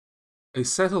A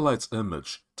satellite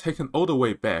image taken all the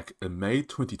way back in May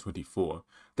 2024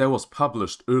 that was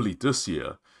published early this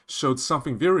year showed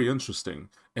something very interesting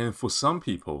and for some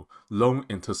people long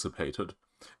anticipated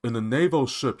in a naval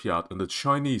shipyard in the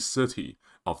Chinese city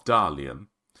of Dalian.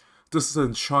 This is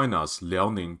in China's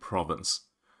Liaoning province.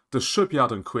 The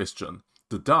shipyard in question,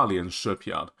 the Dalian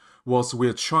shipyard, was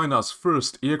where China's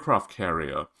first aircraft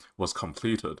carrier was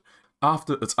completed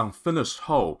after its unfinished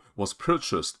hull was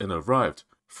purchased and arrived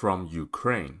from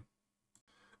Ukraine.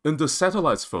 In the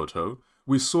satellite's photo,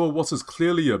 we saw what is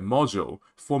clearly a module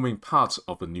forming part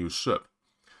of a new ship.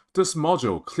 This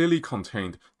module clearly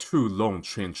contained two long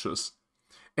trenches.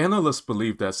 Analysts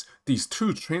believe that these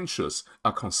two trenches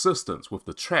are consistent with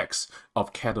the tracks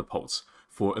of catapults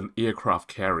for an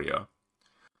aircraft carrier.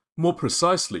 More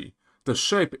precisely, the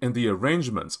shape and the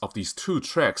arrangement of these two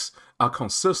tracks are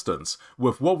consistent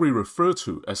with what we refer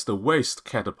to as the waist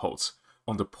catapults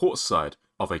on the port side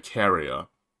of a carrier.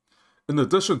 In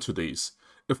addition to these,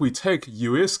 if we take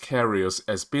US carriers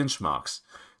as benchmarks,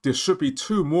 there should be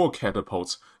two more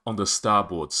catapults on the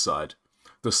starboard side,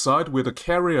 the side where the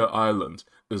carrier island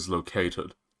is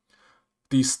located.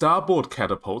 These starboard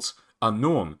catapults are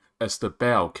known as the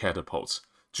bow catapults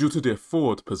due to their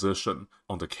forward position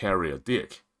on the carrier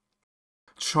deck.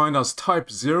 China's Type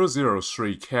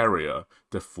 003 carrier,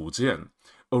 the Fujian,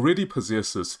 already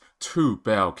possesses two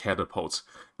bow catapults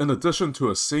in addition to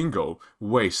a single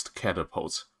waist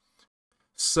catapult.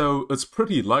 So it's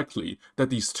pretty likely that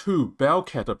these two bow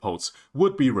catapults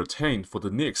would be retained for the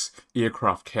next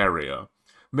aircraft carrier,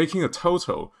 making a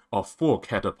total of 4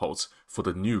 catapults for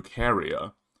the new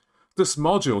carrier. This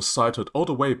module cited all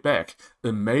the way back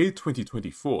in May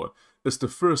 2024 is the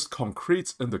first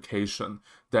concrete indication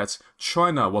that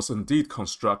China was indeed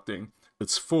constructing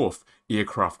its fourth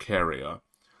aircraft carrier,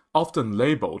 often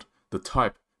labeled the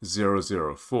Type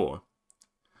 004.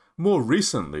 More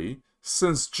recently,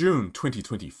 since June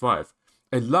 2025,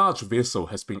 a large vessel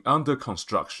has been under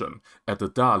construction at the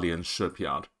Dalian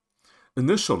shipyard.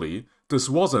 Initially, this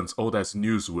wasn't all that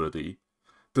newsworthy.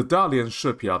 The Dalian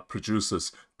shipyard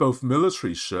produces both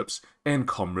military ships and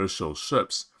commercial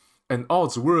ships, and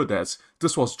odds were that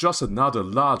this was just another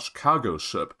large cargo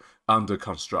ship under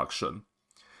construction.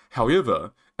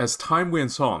 However, as time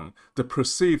went on, the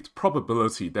perceived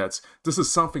probability that this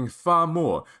is something far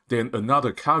more than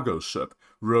another cargo ship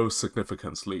rose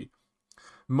significantly.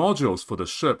 Modules for the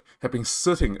ship have been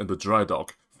sitting in the dry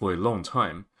dock for a long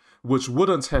time, which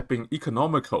wouldn't have been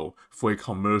economical for a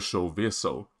commercial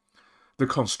vessel. The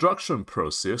construction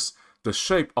process, the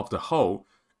shape of the hull,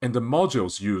 and the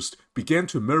modules used began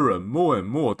to mirror more and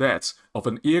more that of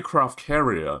an aircraft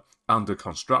carrier under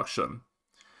construction.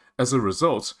 As a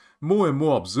result, more and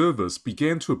more observers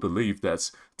began to believe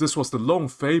that this was the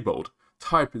long-fabled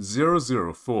Type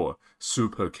 004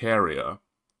 Supercarrier.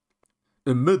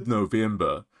 In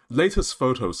mid-November, latest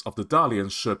photos of the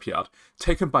Dalian shipyard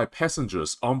taken by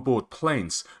passengers on board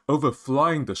planes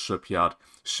overflying the shipyard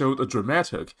showed a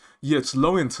dramatic yet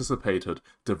long-anticipated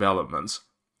development.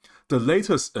 The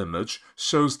latest image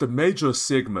shows the major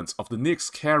segments of the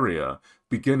next carrier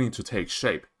beginning to take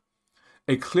shape.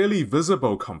 A clearly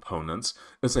visible component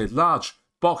is a large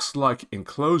box-like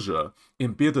enclosure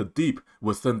embedded deep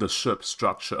within the ship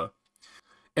structure.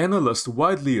 Analysts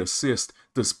widely assessed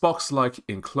this box-like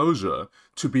enclosure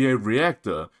to be a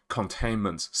reactor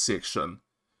containment section.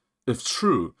 If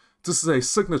true, this is a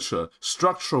signature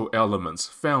structural element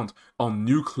found on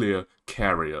nuclear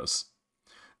carriers.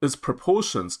 Its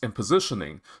proportions and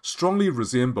positioning strongly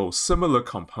resemble similar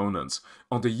components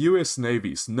on the US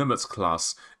Navy's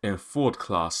Nimitz-class and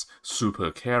Ford-class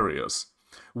supercarriers,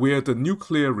 where the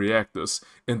nuclear reactors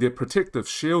and their protective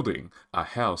shielding are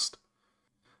housed.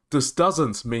 This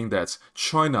doesn't mean that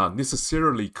China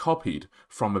necessarily copied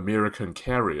from American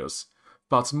carriers,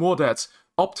 but more that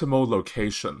optimal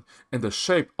location and the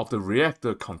shape of the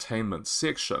reactor containment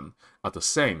section are the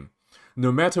same,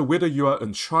 no matter whether you are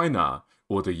in China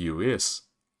or the US.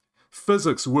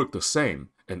 Physics work the same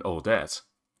and all that.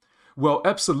 While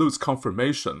absolute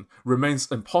confirmation remains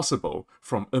impossible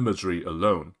from imagery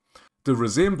alone, the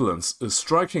resemblance is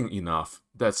striking enough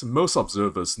that most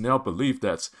observers now believe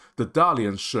that the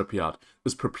Dalian shipyard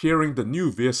is preparing the new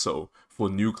vessel for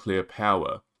nuclear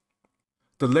power.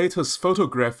 The latest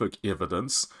photographic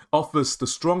evidence offers the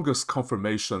strongest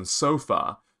confirmation so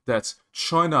far that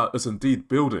China is indeed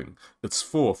building its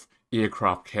fourth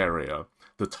aircraft carrier,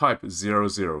 the Type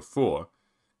 004,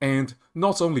 and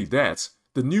not only that,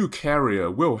 the new carrier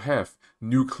will have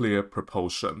nuclear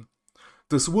propulsion.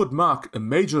 This would mark a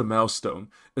major milestone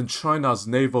in China's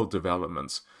naval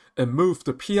development and move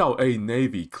the PLA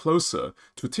Navy closer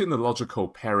to technological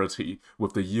parity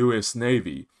with the US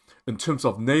Navy in terms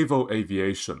of naval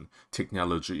aviation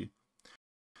technology.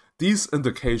 These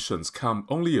indications come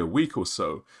only a week or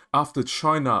so after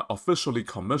China officially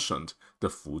commissioned the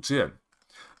Fujian,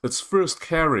 its first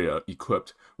carrier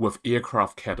equipped with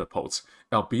aircraft catapults,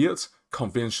 albeit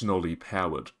conventionally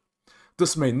powered.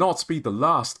 This may not be the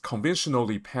last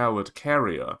conventionally powered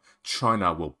carrier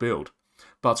China will build,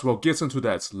 but we'll get into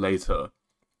that later.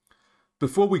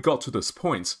 Before we got to this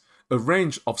point, a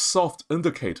range of soft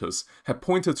indicators had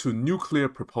pointed to nuclear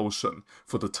propulsion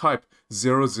for the Type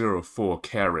 004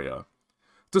 carrier.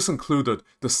 This included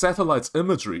the satellite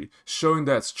imagery showing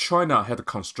that China had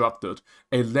constructed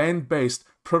a land-based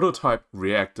prototype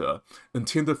reactor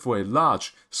intended for a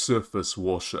large surface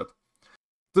warship.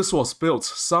 This was built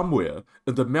somewhere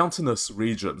in the mountainous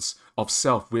regions of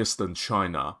southwestern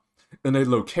China, in a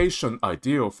location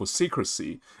ideal for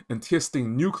secrecy and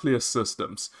testing nuclear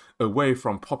systems away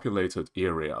from populated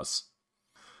areas.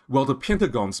 While the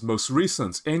Pentagon's most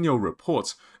recent annual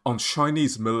report on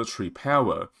Chinese military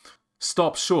power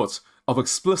stopped short of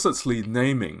explicitly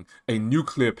naming a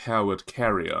nuclear-powered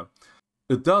carrier,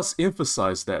 it does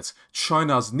emphasize that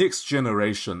China's next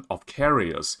generation of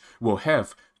carriers will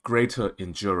have greater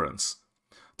endurance.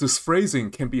 This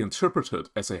phrasing can be interpreted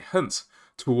as a hint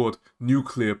toward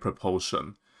nuclear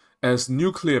propulsion, as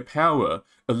nuclear power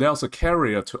allows a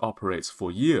carrier to operate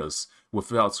for years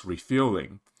without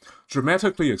refueling,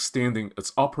 dramatically extending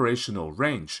its operational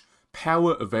range,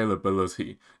 power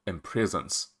availability, and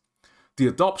presence. The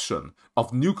adoption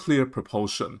of nuclear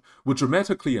propulsion would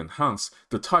dramatically enhance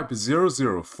the Type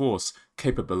 004's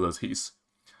capabilities.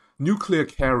 Nuclear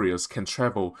carriers can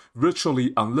travel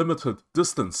virtually unlimited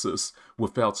distances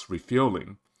without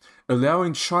refueling,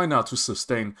 allowing China to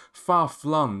sustain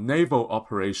far-flung naval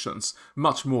operations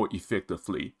much more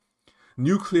effectively.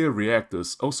 Nuclear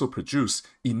reactors also produce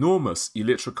enormous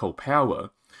electrical power,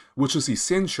 which is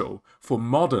essential for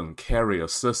modern carrier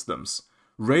systems,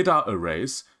 radar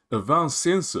arrays, advanced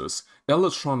sensors,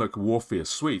 electronic warfare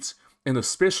suites, and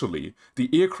especially the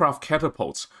aircraft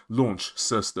catapults launch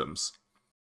systems.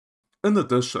 In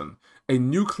addition, a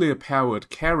nuclear-powered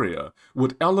carrier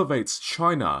would elevate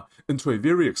China into a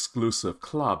very exclusive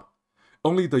club.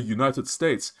 Only the United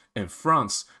States and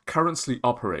France currently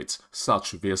operate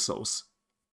such vessels.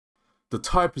 The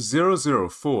Type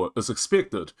 004 is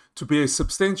expected to be a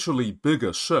substantially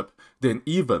bigger ship than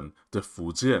even the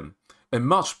Fujian, and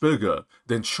much bigger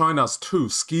than China's two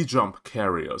ski jump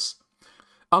carriers.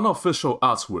 Unofficial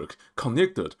artwork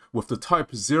connected with the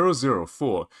Type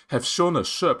 004 have shown a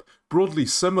ship broadly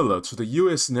similar to the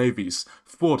US Navy's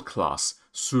Ford-class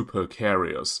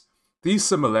supercarriers. These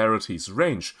similarities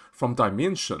range from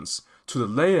dimensions to the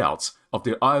layout of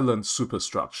the island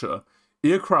superstructure,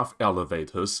 aircraft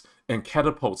elevators, and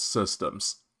catapult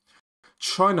systems.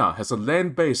 China has a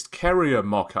land-based carrier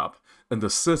mock-up in the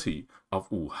city of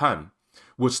Wuhan,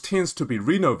 which tends to be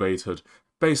renovated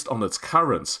based on its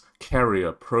current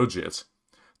carrier project.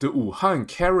 The Wuhan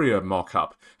carrier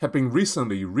mock-up had been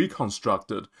recently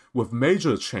reconstructed with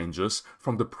major changes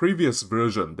from the previous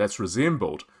version that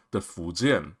resembled the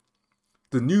Fujian.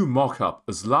 The new mock-up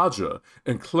is larger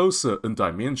and closer in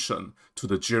dimension to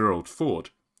the Gerald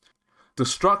Ford. The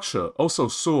structure also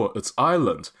saw its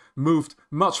island moved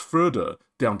much further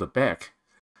down the back,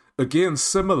 again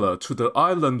similar to the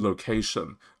island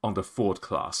location on the Ford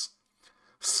class.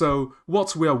 So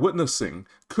what we are witnessing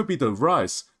could be the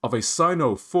rise of a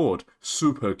Sino-Ford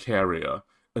supercarrier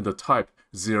in the Type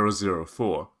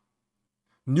 004.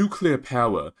 Nuclear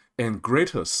power and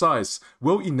greater size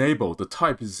will enable the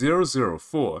Type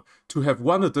 004 to have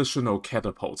one additional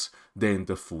catapult than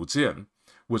the Fujian,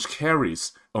 which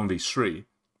carries only 3.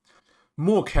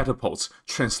 More catapults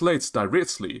translates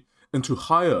directly into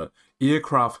higher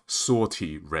aircraft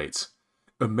sortie rate,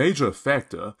 a major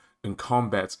factor in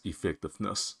combat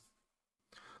effectiveness.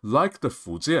 Like the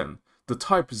Fujian, the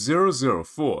Type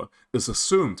 004 is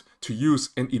assumed to use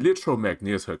an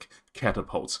electromagnetic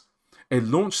catapult, a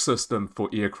launch system for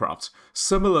aircraft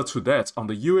similar to that on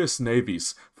the US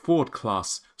Navy's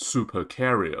Ford-class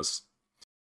supercarriers.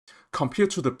 Compared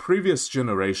to the previous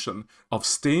generation of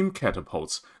steam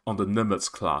catapults on the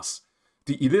Nimitz class,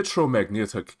 the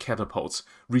electromagnetic catapults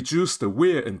reduce the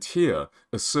wear and tear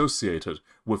associated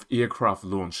with aircraft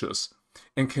launches,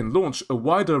 and can launch a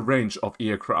wider range of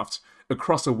aircraft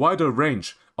across a wider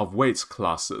range of weight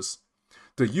classes.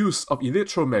 The use of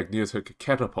electromagnetic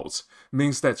catapults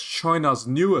means that China's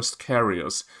newest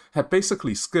carriers have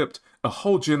basically skipped a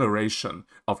whole generation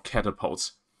of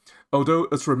catapults, although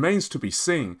it remains to be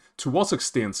seen to what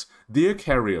extent their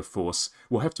carrier force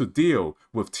will have to deal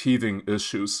with teething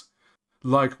issues,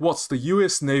 like what the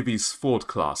US Navy's Ford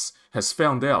class has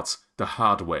found out the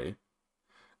hard way.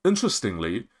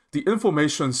 Interestingly, the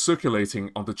information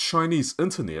circulating on the Chinese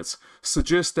internet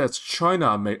suggests that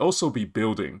China may also be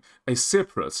building a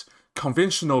separate,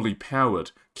 conventionally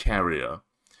powered carrier.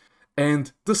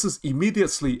 And this is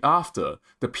immediately after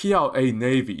the PLA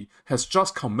Navy has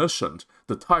just commissioned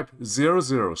the Type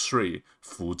 003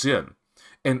 Fujian,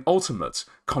 an ultimate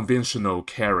conventional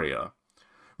carrier.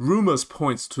 Rumors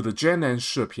point to the Jianan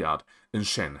Shipyard in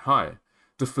Shanghai,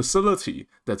 the facility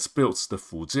that's built the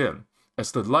Fujian,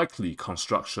 as the likely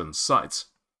construction site.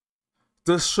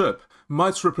 This ship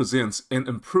might represent an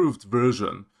improved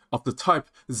version of the Type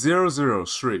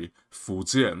 003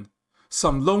 Fujian.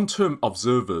 Some long-term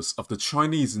observers of the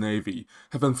Chinese Navy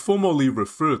have informally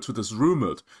referred to this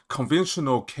rumored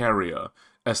conventional carrier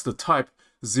as the Type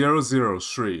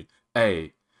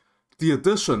 003A. The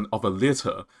addition of a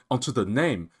letter onto the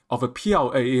name of a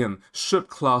PLAN ship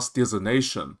class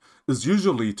designation is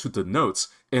usually to denote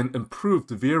an improved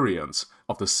variant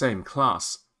of the same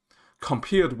class.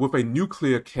 Compared with a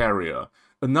nuclear carrier,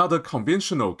 another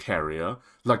conventional carrier,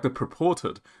 like the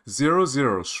purported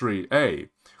 003A,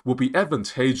 would be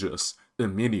advantageous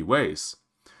in many ways.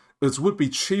 It would be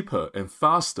cheaper and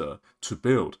faster to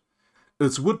build.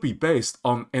 It would be based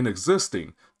on an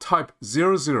existing Type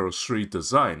 003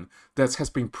 design that has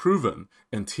been proven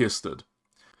and tested,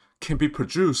 can be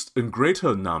produced in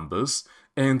greater numbers,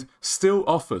 and still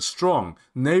offer strong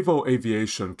naval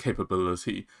aviation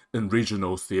capability in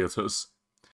regional theaters.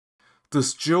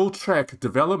 This dual-track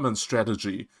development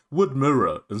strategy would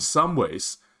mirror, in some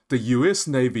ways, the US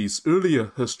Navy's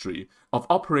earlier history of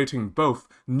operating both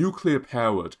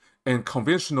nuclear-powered and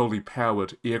conventionally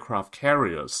powered aircraft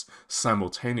carriers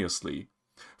simultaneously.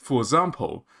 For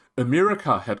example,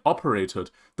 America had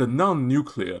operated the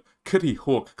non-nuclear Kitty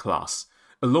Hawk class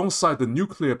alongside the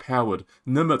nuclear-powered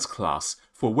Nimitz class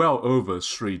for well over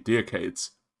 3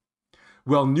 decades.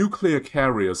 While nuclear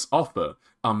carriers offer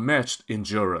unmatched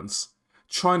endurance,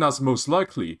 China's most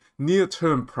likely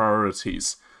near-term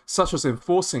priorities, such as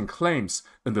enforcing claims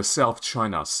in the South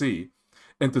China Sea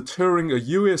and deterring a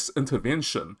US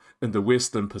intervention in the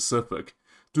Western Pacific,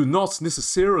 do not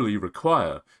necessarily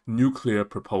require nuclear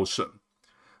propulsion.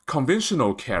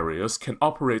 Conventional carriers can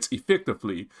operate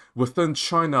effectively within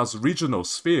China's regional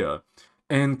sphere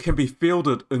and can be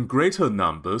fielded in greater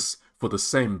numbers for the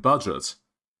same budget.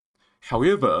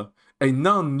 However, a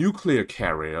non-nuclear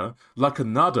carrier, like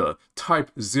another Type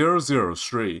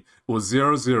 003 or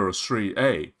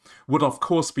 003A, would of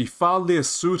course be far less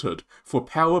suited for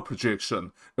power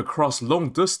projection across long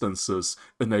distances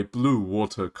in a blue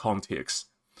water context.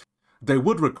 They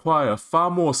would require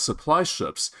far more supply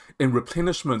ships and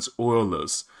replenishment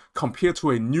oilers compared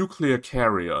to a nuclear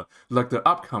carrier like the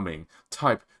upcoming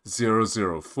Type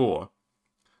 004.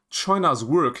 China's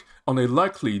work on a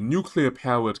likely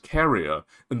nuclear-powered carrier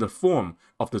in the form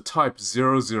of the Type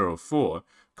 004,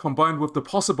 combined with the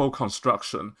possible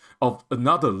construction of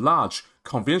another large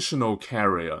conventional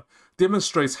carrier,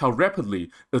 demonstrates how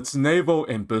rapidly its naval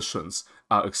ambitions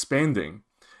are expanding.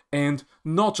 And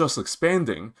not just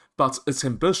expanding, but its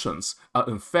ambitions are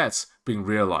in fact being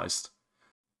realized.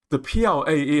 The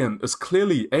PLAN is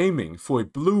clearly aiming for a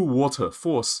blue water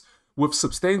force with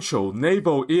substantial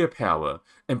naval air power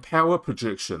and power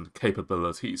projection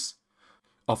capabilities.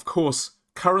 Of course,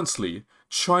 currently,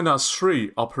 China's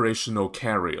 3 operational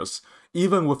carriers,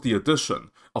 even with the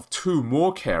addition of 2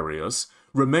 more carriers,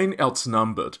 remain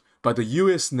outnumbered by the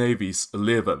US Navy's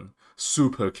 11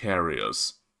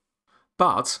 supercarriers.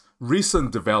 But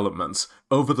recent developments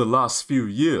over the last few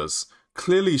years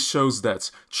clearly shows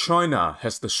that China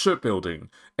has the shipbuilding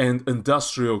and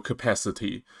industrial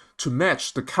capacity to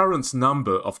match the current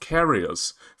number of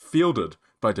carriers fielded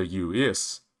by the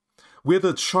US.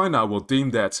 Whether China will deem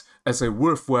that as a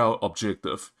worthwhile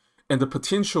objective and the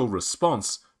potential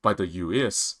response by the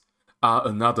US are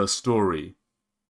another story.